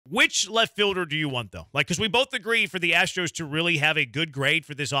Which left fielder do you want, though? Like, because we both agree for the Astros to really have a good grade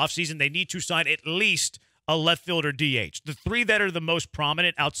for this offseason, they need to sign at least a left fielder DH. The three that are the most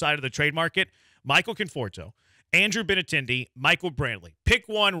prominent outside of the trade market, Michael Conforto, Andrew Benintendi, Michael Brantley. Pick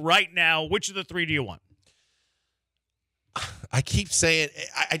one right now. Which of the three do you want? I keep saying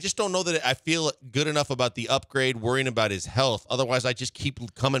I just don't know that I feel good enough about the upgrade, worrying about his health. Otherwise, I just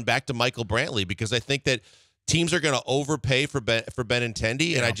keep coming back to Michael Brantley because I think that teams are going to overpay for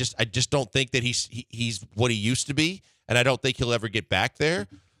Benintendi, and I just don't think that he's what he used to be, and I don't think he'll ever get back there.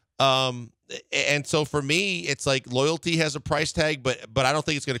 And so for me, it's like loyalty has a price tag, but I don't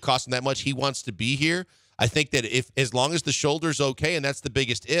think it's going to cost him that much. He wants to be here. I think that as long as the shoulder's okay, and that's the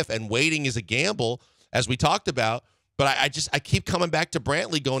biggest if, and waiting is a gamble, as we talked about. But I keep coming back to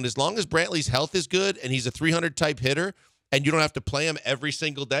Brantley going, as long as Brantley's health is good and he's a 300 type hitter and you don't have to play him every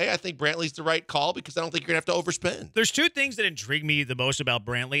single day, I think Brantley's the right call because I don't think you're going to have to overspend. There's two things that intrigue me the most about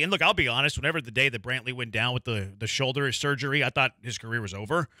Brantley. And look, I'll be honest, whenever the day that Brantley went down with the shoulder surgery, I thought his career was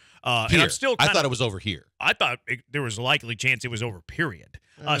over. And I'm still I thought it was over here. I thought there was a likely chance it was over, period.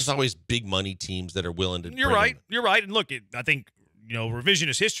 There's always big money teams that are willing to. You're right. You're right. And look, I think,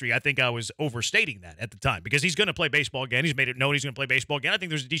 revisionist history, I think I was overstating that at the time because he's going to play baseball again. He's made it known he's going to play baseball again. I think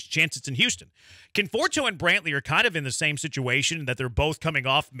there's a decent chance it's in Houston. Conforto and Brantley are kind of in the same situation that they're both coming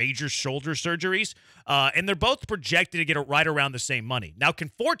off major shoulder surgeries, and they're both projected to get it right around the same money. Now,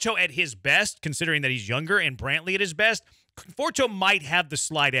 Conforto at his best, considering that he's younger, and Brantley at his best, Conforto might have the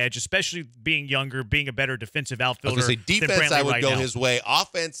slight edge, especially being younger, being a better defensive outfielder. I was going to say, defense, I would go now. his way.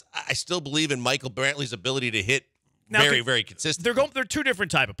 Offense, I still believe in Michael Brantley's ability to hit now, very consistent. They're two different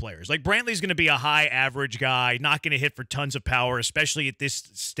type of players. Like Brantley's going to be a high average guy, not going to hit for tons of power, especially at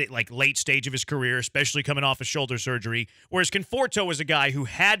this late stage of his career, especially coming off a shoulder surgery. Whereas Conforto is a guy who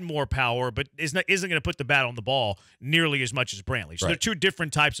had more power, but isn't going to put the bat on the ball nearly as much as Brantley. So they're two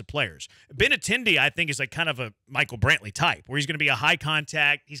different types of players. Benintendi, I think, is like kind of a Michael Brantley type, where he's going to be a high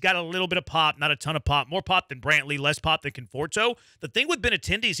contact. He's got a little bit of pop, not a ton of pop, more pop than Brantley, less pop than Conforto. The thing with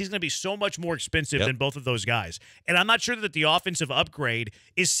Benintendi is he's going to be so much more expensive than both of those guys, and I'm not sure that the offensive upgrade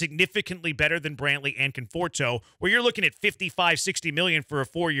is significantly better than Brantley and Conforto, where you're looking at $55-60 million for a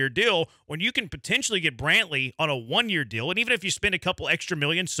 4-year deal when you can potentially get Brantley on a 1-year deal. And even if you spend a couple extra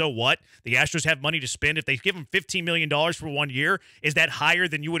million, so what? The Astros have money to spend. If they give him $15 million for 1 year, is that higher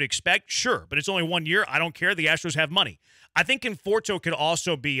than you would expect? Sure, but it's only 1 year. I don't care. The Astros have money. I think Conforto could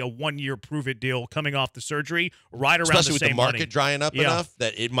also be a 1-year prove-it deal coming off the surgery, right around especially the same with the market money. drying up enough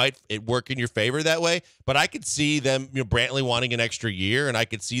that it might work in your favor that way. But I could see them, Brantley wanting an extra year, and I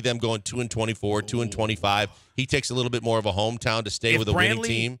could see them going 2-24, 2-25. He takes a little bit more of a hometown to stay with a winning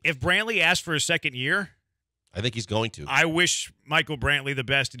team. If Brantley asks for a second year, I think he's going to. I wish Michael Brantley the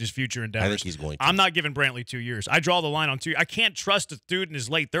best in his future endeavors. I think he's going to. I'm not giving Brantley 2 years. I draw the line on 2. I can't trust a dude in his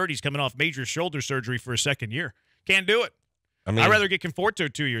late 30s coming off major shoulder surgery for a second year. Can't do it. I'd rather get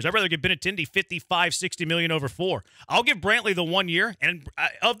Conforto 2 years. I'd rather get Benintendi $55-60 million over 4. I'll give Brantley the 1 year, and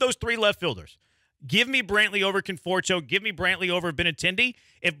of those 3 left fielders, give me Brantley over Conforto. Give me Brantley over Benintendi.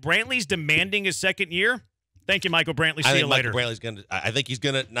 If Brantley's demanding a second year, thank you, Michael Brantley. See you later. I think he's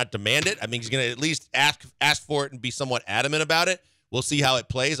going to not demand it. I mean, he's going to at least ask for it and be somewhat adamant about it. We'll see how it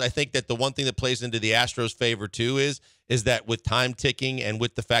plays. I think that the one thing that plays into the Astros' favor, too, is that with time ticking and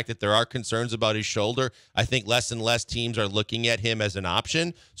with the fact that there are concerns about his shoulder, I think less and less teams are looking at him as an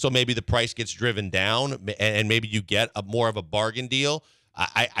option. So maybe the price gets driven down and maybe you get more of a bargain deal.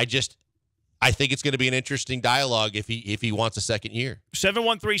 I think it's going to be an interesting dialogue if he wants a second year.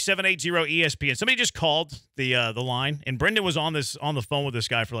 713-780-ESPN. Somebody just called the line, and Brendan was on the phone with this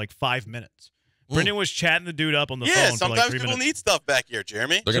guy for like 5 minutes. Brendan was chatting the dude up on the phone for like 3 minutes. Yeah, sometimes people need stuff back here,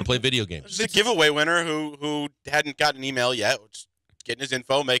 Jeremy. They're going to play video games. There's a giveaway winner who hadn't gotten an email yet, just getting his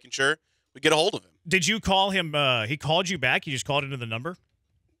info, making sure we get a hold of him. Did you call him? He called you back? He just called into the number?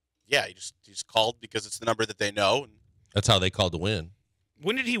 Yeah, he just called because it's the number that they know. And that's how they called to win.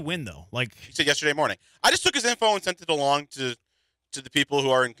 When did he win, though? He said yesterday morning. I just took his info and sent it along to the people who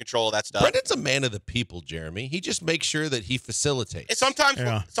are in control of that stuff. Brendan's a man of the people, Jeremy. He just makes sure that he facilitates. Sometimes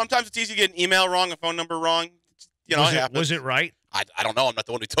it's easy to get an email wrong, a phone number wrong. Was it right? I don't know. I'm not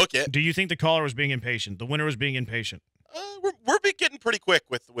the one who took it. Do you think the caller was being impatient? The winner was being impatient? We're getting pretty quick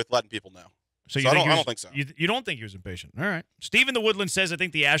with letting people know. So I don't think so. You don't think he was impatient? All right. Stephen the Woodland says, I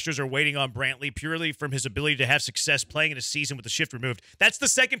think the Astros are waiting on Brantley purely from his ability to have success playing in a season with the shift removed. That's the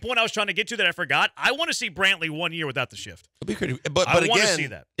second point I was trying to get to that I forgot. I want to see Brantley 1 year without the shift. It'll be pretty, but I again, want to see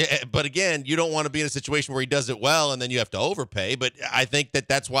that. But again, you don't want to be in a situation where he does it well and then you have to overpay. But I think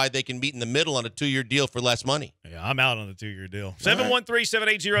that's why they can meet in the middle on a 2-year deal for less money. Yeah, I'm out on the 2-year deal.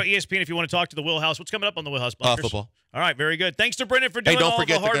 713-780-ESPN if you want to talk to the Wheelhouse. What's coming up on the Wheelhouse Bunkers? Football. All right, very good. Thanks to Brendan for doing all the hard work.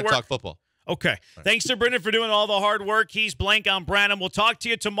 Hey, don't forget they're going to talk football. Okay. Thanks to Brendan for doing all the hard work. He's Blank on Branham. We'll talk to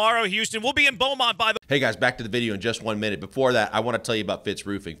you tomorrow, Houston. We'll be in Beaumont by the Hey guys, back to the video in just 1 minute. Before that, I want to tell you about Fitz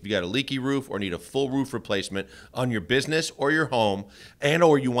Roofing. If you got a leaky roof or need a full roof replacement on your business or your home, and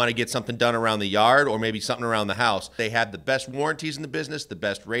or you want to get something done around the yard or maybe something around the house, they have the best warranties in the business, the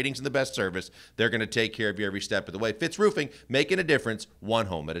best ratings, and the best service. They're going to take care of you every step of the way. Fitz Roofing, making a difference, one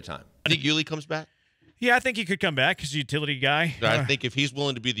home at a time. I think Yuli comes back. Yeah, I think he could come back. He's a utility guy. I think if he's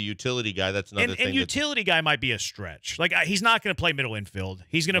willing to be the utility guy, that's another thing. And utility guy might be a stretch. Like, he's not going to play middle infield.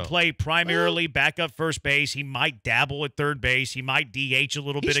 He's going to play primarily backup first base. He might dabble at third base. He might DH a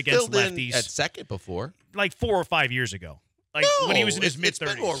little bit against lefties. At second before. Like 4 or 5 years ago. Like when he was in his mid-30s.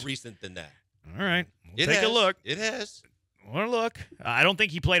 It's been more recent than that. All right. Take a look. It has. Well, look. I don't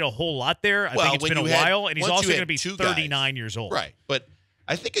think he played a whole lot there. I think it's been a while, and he's also going to be 39 years old. Right. But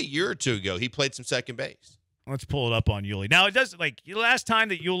I think a year or two ago, he played some second base. Let's pull it up on Yuli. Now, it does, like, the last time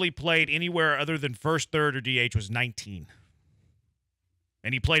that Yuli played anywhere other than first, third, or DH was 19.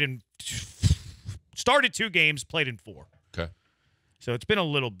 And he played started 2 games, played in 4. Okay. So it's been a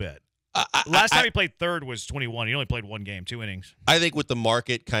little bit. Last time he played third was 21. He only played 1 game, 2 innings. I think with the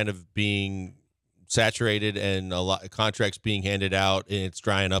market kind of being saturated and a lot of contracts being handed out and it's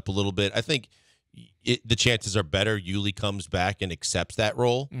drying up a little bit, I think the chances are better Yuli comes back and accepts that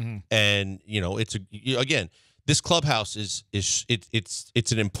role. Mm-hmm. And again, this clubhouse is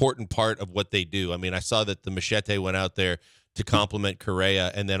an important part of what they do. I mean, I saw that the Machete went out there to compliment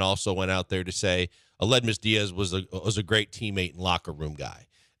Correa and then also went out there to say Aledmus Diaz was a great teammate and locker room guy.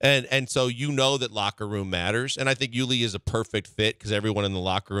 And so that locker room matters. And I think Yuli is a perfect fit because everyone in the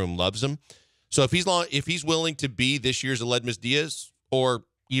locker room loves him. So if he's willing to be this year's Aledmus Diaz or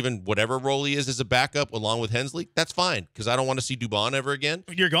even whatever role he is as a backup along with Hensley, that's fine because I don't want to see Dubon ever again.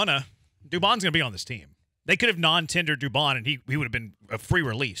 Dubon's going to be on this team. They could have non-tendered Dubon and he would have been a free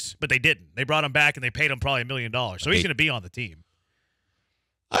release, but they didn't. They brought him back and they paid him probably $1 million. So he's going to be on the team.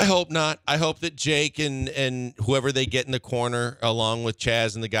 I hope not. I hope that Jake and whoever they get in the corner along with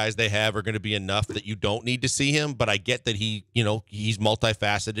Chaz and the guys they have are going to be enough that you don't need to see him. But I get that he's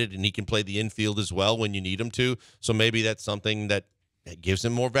multifaceted and he can play the infield as well when you need him to. So maybe that's something that gives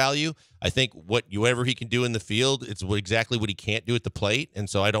him more value. I think whatever he can do in the field, it's exactly what he can't do at the plate, and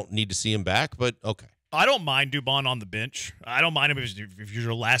so I don't need to see him back, but okay. I don't mind Dubon on the bench. I don't mind him if he's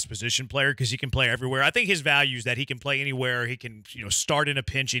your last position player because he can play everywhere. I think his value is that he can play anywhere. He can start in a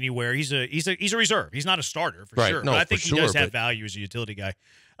pinch anywhere. He's a reserve. He's not a starter for sure. No, but I think he does have value as a utility guy.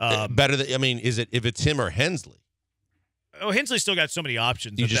 Better than is it if it's him or Hensley? Oh, Hensley's still got so many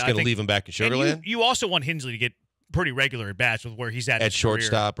options. You just going to leave him back in Sugarland? You also want Hensley to get pretty regular at bats with where he's at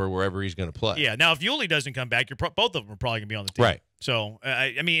shortstop or wherever he's going to play. Yeah. Now, if Yuli doesn't come back, both of them are probably going to be on the team. Right. So,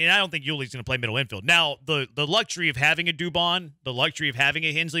 I don't think Yuli's going to play middle infield. Now, the luxury of having a Dubon, the luxury of having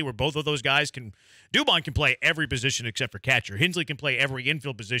a Hensley, where both of those guys Dubon can play every position except for catcher. Hensley can play every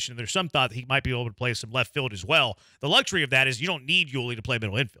infield position. There's some thought that he might be able to play some left field as well. The luxury of that is you don't need Yuli to play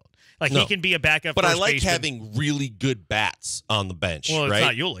middle infield. He can be a backup. But first I like baseman. having really good bats on the bench. Well, it's right?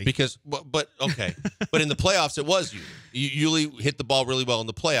 not Yuli. But okay. But in the playoffs, it was Yuli. Yuli hit the ball really well in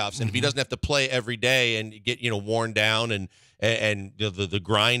the playoffs, and if he doesn't have to play every day and get worn down and the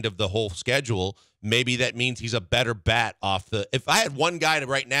grind of the whole schedule, maybe that means he's a better bat off the. If I had one guy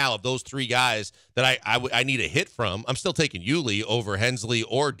right now of those 3 guys that I need a hit from, I'm still taking Yuli over Hensley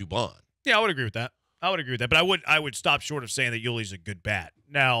or Dubon. Yeah, I would agree with that. But I would stop short of saying that Yuli's a good bat.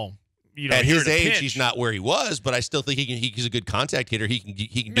 Now, at his age, he's not where he was, but I still think he's a good contact hitter. He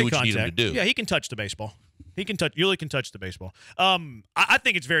can do what you need him to do. Yeah, he can touch the baseball. Yuli can touch the baseball. I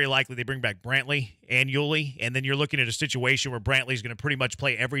think it's very likely they bring back Brantley and Yuli, and then you're looking at a situation where Brantley's going to pretty much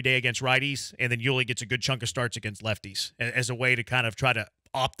play every day against righties, and then Yuli gets a good chunk of starts against lefties as a way to kind of try to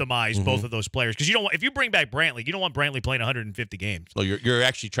optimize both of those players. Because if you bring back Brantley, you don't want Brantley playing 150 games. So you're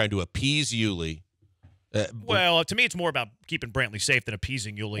actually trying to appease Yuli. Well, to me, it's more about keeping Brantley safe than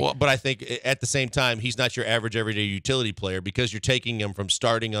appeasing Yuli. Well, but I think at the same time, he's not your average everyday utility player because you're taking him from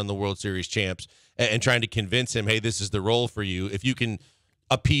starting on the World Series champs and trying to convince him, hey, this is the role for you. If you can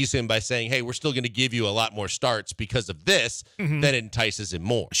appease him by saying, hey, we're still going to give you a lot more starts because of this, then it entices him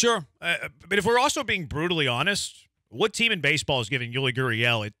more. Sure. But if we're also being brutally honest, What team in baseball is giving Yuli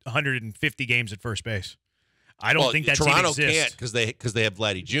Gurriel at 150 games at first base? I don't think that Toronto team exists. can't because they have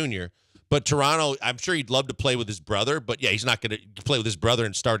Vladdy Jr. But Toronto, I'm sure he'd love to play with his brother. But yeah, he's not going to play with his brother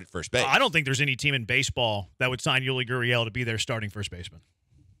and start at first base. I don't think there's any team in baseball that would sign Yuli Gurriel to be their starting first baseman.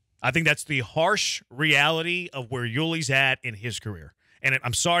 I think that's the harsh reality of where Yuli's at in his career. And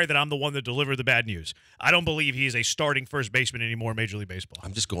I'm sorry that I'm the one that delivered the bad news. I don't believe he is a starting first baseman anymore in Major League Baseball.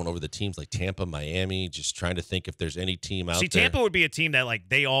 I'm just going over the teams like Tampa, Miami, just trying to think if there's any team out there. See, Tampa would be a team that like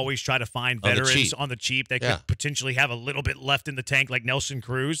they always try to find veterans on the cheap that could potentially have a little bit left in the tank, like Nelson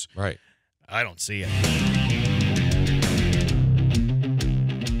Cruz. Right. I don't see it.